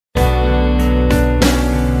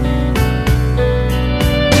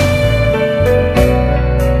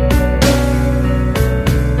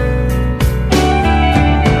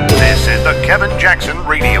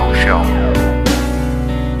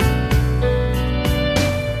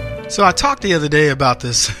So I talked the other day about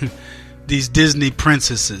these Disney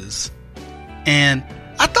princesses, and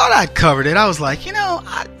I thought I'd covered it. I was like,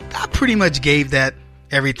 I pretty much gave that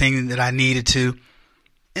everything that I needed to.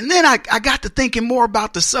 And then I got to thinking more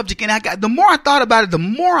about the subject, and the more I thought about it, the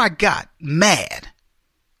more I got mad.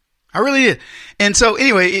 I really did. And so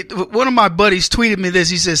anyway, one of my buddies tweeted me this.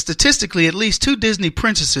 He says, statistically, at least 2 Disney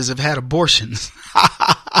princesses have had abortions,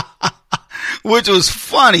 which was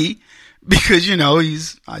funny because,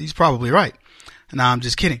 he's probably right. No, I'm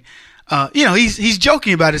just kidding. He's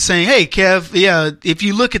joking about it, saying, hey, Kev, yeah, if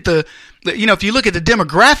you look at the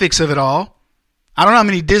demographics of it all, I don't know how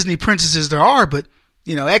many Disney princesses there are, but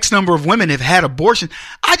X number of women have had abortion.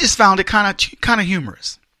 I just found it kind of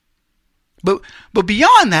humorous. But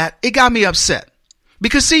beyond that, it got me upset.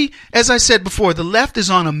 Because see, as I said before, the left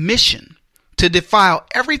is on a mission to defile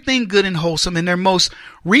everything good and wholesome, and their most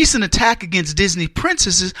recent attack against Disney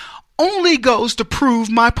princesses only goes to prove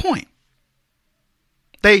my point.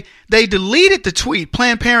 They deleted the tweet.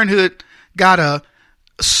 Planned Parenthood got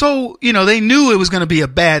they knew it was going to be a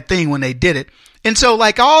bad thing when they did it. And so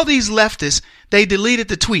like all these leftists, they deleted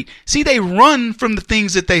the tweet. See, they run from the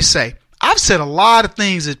things that they say. I've said a lot of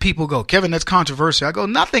things that people go, Kevin, that's controversial. I go,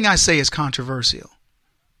 nothing I say is controversial.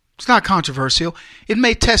 It's not controversial. It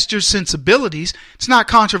may test your sensibilities. It's not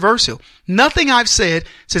controversial. Nothing I've said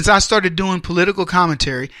since I started doing political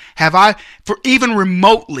commentary have I, for even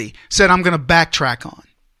remotely, said I'm going to backtrack on.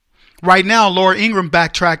 Right now, Laura Ingraham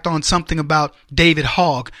backtracked on something about David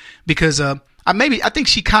Hogg because I think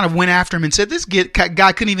she kind of went after him and said this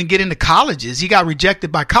guy couldn't even get into colleges. He got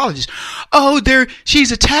rejected by colleges. Oh,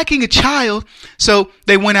 she's attacking a child. So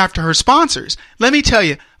they went after her sponsors. Let me tell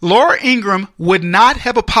you, Laura Ingraham would not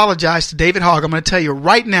have apologized to David Hogg. I'm going to tell you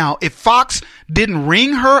right now, if Fox didn't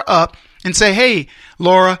ring her up and say, hey,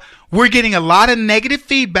 Laura, we're getting a lot of negative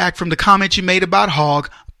feedback from the comments you made about Hogg.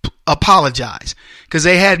 Apologize. Because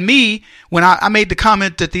they had me when I made the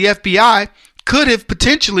comment that the FBI could have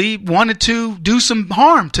potentially wanted to do some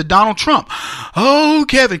harm to Donald Trump. Oh,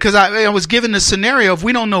 Kevin, because I was given the scenario of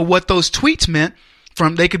we don't know what those tweets meant.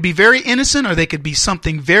 They could be very innocent or they could be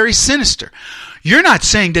something very sinister. You're not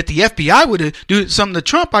saying that the FBI would do something to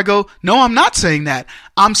Trump. I go, no, I'm not saying that.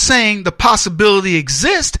 I'm saying the possibility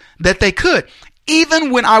exists that they could.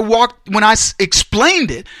 Even when I explained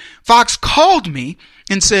it, Fox called me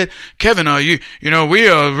and said, Kevin, we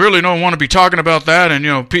really don't want to be talking about that, and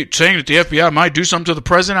saying that the FBI might do something to the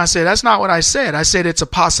president. I said, that's not what I said. I said it's a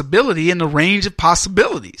possibility in the range of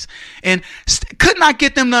possibilities, and could not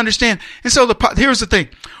get them to understand. And so here's the thing.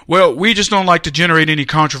 Well, we just don't like to generate any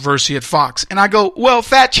controversy at Fox. And I go, well,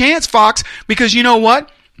 fat chance, Fox, because you know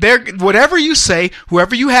what? Whatever you say,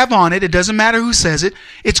 whoever you have on it, it doesn't matter who says it,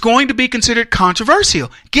 it's going to be considered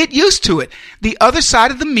controversial. Get used to it. The other side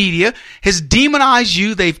of the media has demonized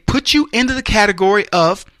you. They've put you into the category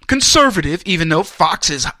of conservative, even though Fox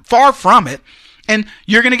is far from it. And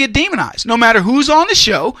you're going to get demonized no matter who's on the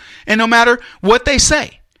show and no matter what they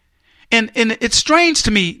say. And it's strange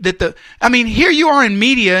to me that here you are in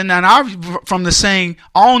media, and from the saying,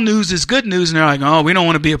 all news is good news, and they're like, oh, we don't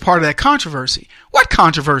want to be a part of that controversy. What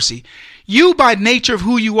controversy? You, by nature of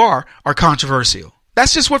who you are controversial.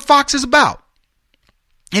 That's just what Fox is about.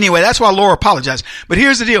 Anyway, that's why Laura apologized. But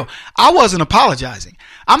here's the deal. I wasn't apologizing.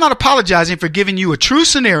 I'm not apologizing for giving you a true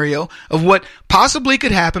scenario of what possibly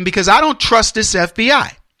could happen because I don't trust this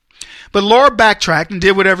FBI. But Laura backtracked and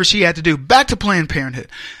did whatever she had to do. Back to Planned Parenthood.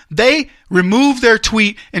 They removed their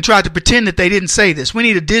tweet and tried to pretend that they didn't say this. We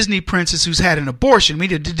need a Disney princess who's had an abortion. We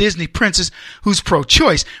need a Disney princess who's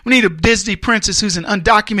pro-choice. We need a Disney princess who's an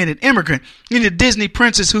undocumented immigrant. We need a Disney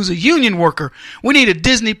princess who's a union worker. We need a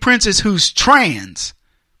Disney princess who's trans.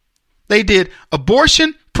 They did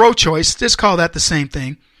abortion, pro-choice. Let's call that the same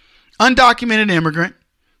thing. Undocumented immigrant,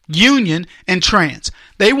 union, and trans.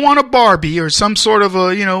 They want a Barbie or some sort of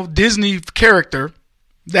a, Disney character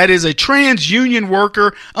that is a trans union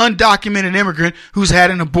worker, undocumented immigrant who's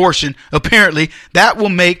had an abortion. Apparently, that will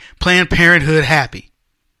make Planned Parenthood happy.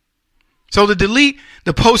 So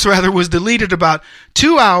the post was deleted about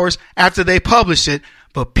 2 hours after they published it,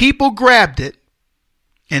 but people grabbed it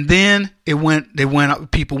and then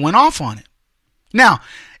people went off on it. Now,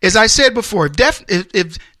 as I said before,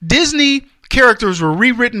 if Disney characters were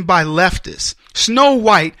rewritten by leftists, Snow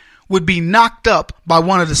White would be knocked up by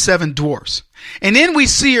one of the 7 dwarfs. And then we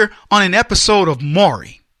see her on an episode of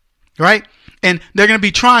Maury, right? And they're going to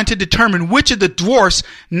be trying to determine which of the dwarfs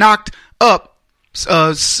knocked up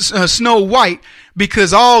Snow White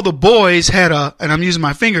because all the boys had and I'm using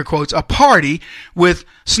my finger quotes, a party with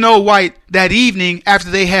Snow White that evening after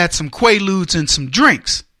they had some Quaaludes and some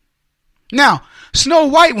drinks. Now, Snow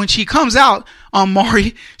White, when she comes out on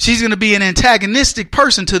Maury, she's going to be an antagonistic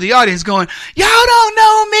person to the audience going, y'all don't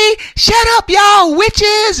know me. Shut up, y'all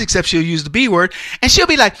witches. Except she'll use the B word. And she'll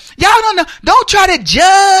be like, y'all don't know. Don't try to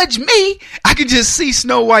judge me. I can just see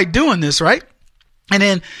Snow White doing this, right? And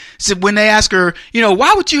then so when they ask her,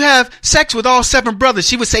 why would you have sex with all 7 brothers?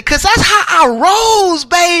 She would say, because that's how I rolls,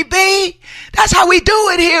 baby. That's how we do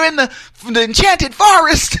it here in the enchanted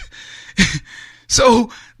forest. So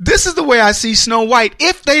this is the way I see Snow White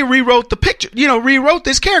if they rewrote the picture, rewrote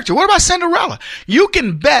this character. What about Cinderella? You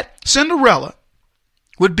can bet Cinderella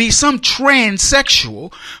would be some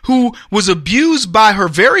transsexual who was abused by her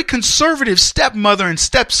very conservative stepmother and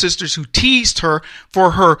stepsisters who teased her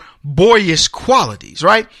for her boyish qualities,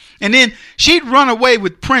 right? And then she'd run away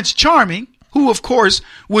with Prince Charming, who of course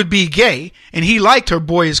would be gay, and he liked her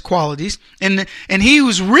boyish qualities. And he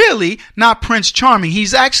was really not Prince Charming.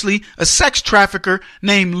 He's actually a sex trafficker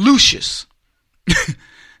named Lucius.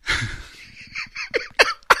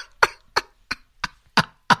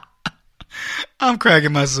 I'm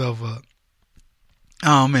cracking myself up.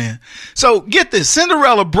 Oh, man. So get this.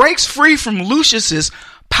 Cinderella breaks free from Lucius's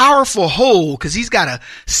powerful hold because he's got a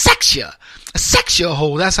sexual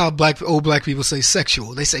hold. That's how old black people say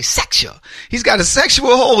sexual. They say sexual. He's got a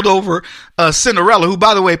sexual hold over Cinderella, who,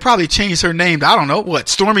 by the way, probably changed her name to, I don't know, what,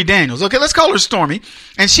 Stormy Daniels. Okay, let's call her Stormy.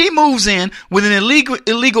 And she moves in with an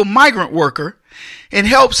illegal migrant worker and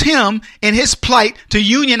helps him in his plight to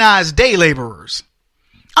unionize day laborers.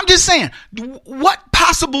 I'm just saying, what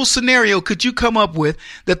possible scenario could you come up with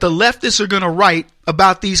that the leftists are going to write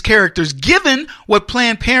about these characters, given what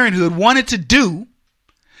Planned Parenthood wanted to do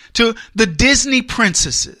to the Disney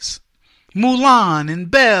princesses, Mulan and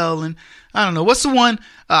Belle, and I don't know, what's the one?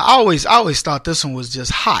 I always thought this one was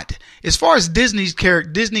just hot. As far as Disney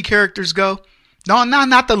characters go, no,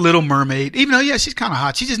 not the Little Mermaid, even though, yeah, she's kind of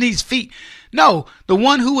hot. She just needs feet. No, the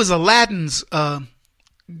one who was Aladdin's,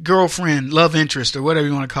 girlfriend, love interest, or whatever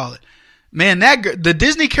you want to call it. Man, the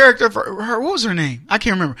Disney character for her, what was her name? I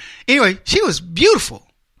can't remember. Anyway, she was beautiful.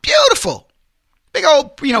 Big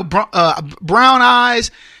old, brown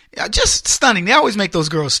eyes, just stunning. They always make those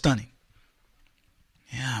girls stunning.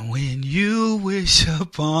 Yeah, when you wish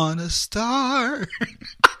upon a star.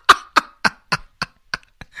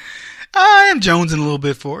 I am jonesing a little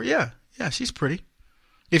bit for her. Yeah, she's pretty.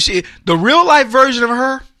 The real life version of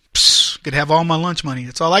her, could have all my lunch money.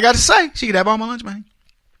 That's all I got to say. She could have all my lunch money.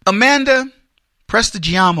 Amanda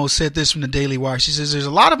Prestigiamo said this from the Daily Wire. She says, there's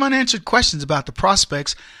a lot of unanswered questions about the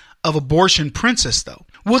prospects of abortion princess, though.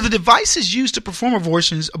 Will the devices used to perform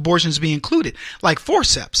abortions be included, like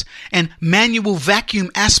forceps and manual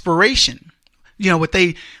vacuum aspiration? With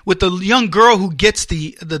the young girl who gets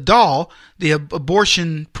the doll, the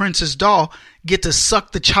abortion princess doll, get to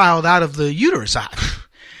suck the child out of the uterus out.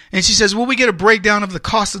 And she says, will we get a breakdown of the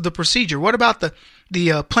cost of the procedure? What about the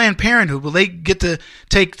Planned Parenthood? Will they get to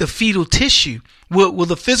take the fetal tissue? Will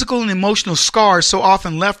the physical and emotional scars so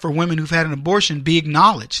often left for women who've had an abortion be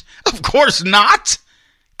acknowledged? Of course not.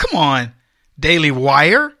 Come on, Daily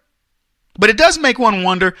Wire. But it does make one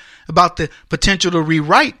wonder about the potential to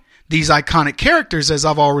rewrite these iconic characters, as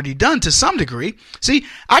I've already done to some degree. See,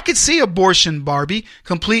 I could see abortion Barbie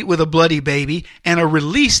complete with a bloody baby and a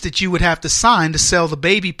release that you would have to sign to sell the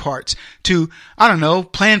baby parts to, I don't know,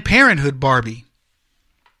 Planned Parenthood Barbie.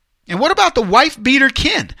 And what about the wife beater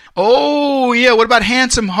Ken? Oh yeah, what about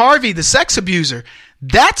Handsome Harvey, the sex abuser?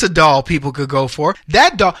 That's a doll people could go for.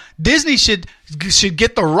 That doll, Disney should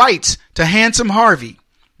get the rights to Handsome Harvey,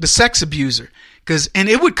 the sex abuser.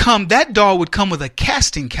 That doll would come with a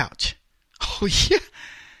casting couch. Oh, yeah.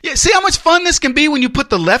 Yeah. See how much fun this can be when you put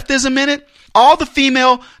the leftism in it? All the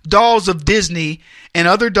female dolls of Disney and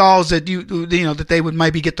other dolls that that they would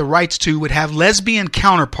maybe get the rights to would have lesbian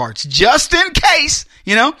counterparts just in case,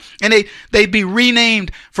 and they'd be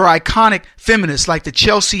renamed for iconic feminists like the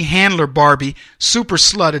Chelsea Handler Barbie Super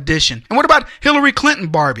Slut Edition. And what about Hillary Clinton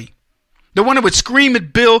Barbie? The one that would scream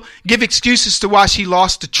at Bill, give excuses to why she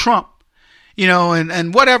lost to Trump.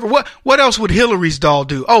 And whatever. What else would Hillary's doll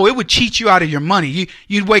do? Oh, it would cheat you out of your money.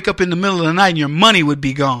 You'd wake up in the middle of the night and your money would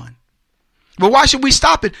be gone. But why should we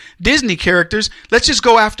stop at Disney characters? Let's just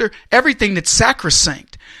go after everything that's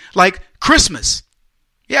sacrosanct, like Christmas.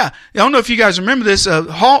 Yeah, I don't know if you guys remember this.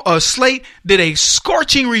 Slate did a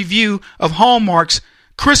scorching review of Hallmark's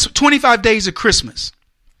 25 Days of Christmas.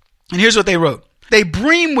 And here's what they wrote. They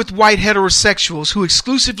bream with white heterosexuals who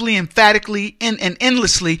exclusively, emphatically, and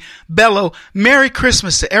endlessly bellow Merry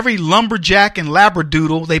Christmas to every lumberjack and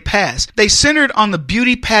labradoodle they pass. They centered on the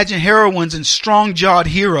beauty pageant heroines and strong-jawed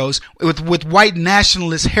heroes with white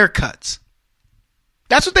nationalist haircuts.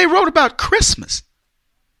 That's what they wrote about Christmas.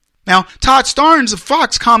 Now, Todd Starnes of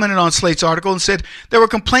Fox commented on Slate's article and said there were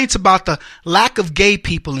complaints about the lack of gay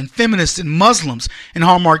people and feminists and Muslims in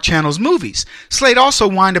Hallmark Channel's movies. Slate also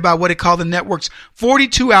whined about what it called the network's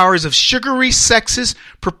 42 hours of sugary, sexist,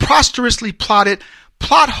 preposterously plotted,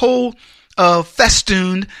 plot hole,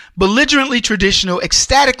 festooned, belligerently traditional,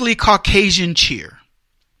 ecstatically Caucasian cheer.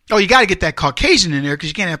 Oh, you got to get that Caucasian in there because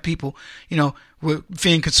you can't have people,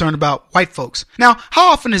 feeling concerned about white folks. Now,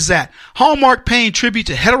 how often is that? Hallmark paying tribute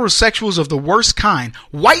to heterosexuals of the worst kind,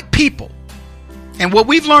 white people. And what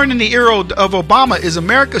we've learned in the era of Obama is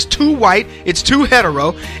America's too white, it's too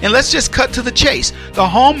hetero, and let's just cut to the chase. The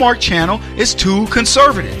Hallmark Channel is too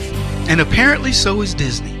conservative. And apparently so is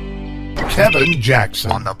Disney. Kevin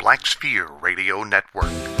Jackson on the Black Sphere Radio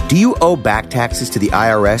Network. Do you owe back taxes to the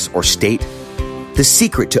IRS or state? The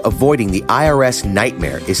secret to avoiding the IRS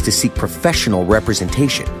nightmare is to seek professional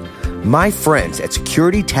representation. My friends at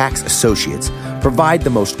Security Tax Associates provide the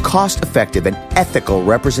most cost-effective and ethical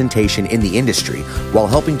representation in the industry while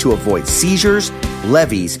helping to avoid seizures,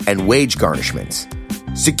 levies, and wage garnishments.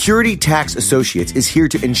 Security Tax Associates is here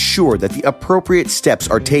to ensure that the appropriate steps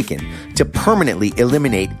are taken to permanently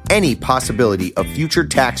eliminate any possibility of future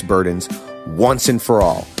tax burdens once and for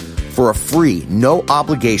all. For a free,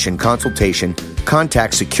 no-obligation consultation,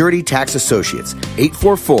 contact Security Tax Associates,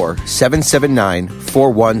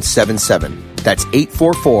 844-779-4177. That's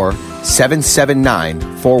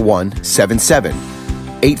 844-779-4177.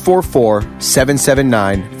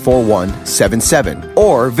 844-779-4177.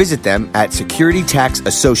 Or visit them at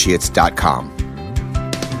securitytaxassociates.com.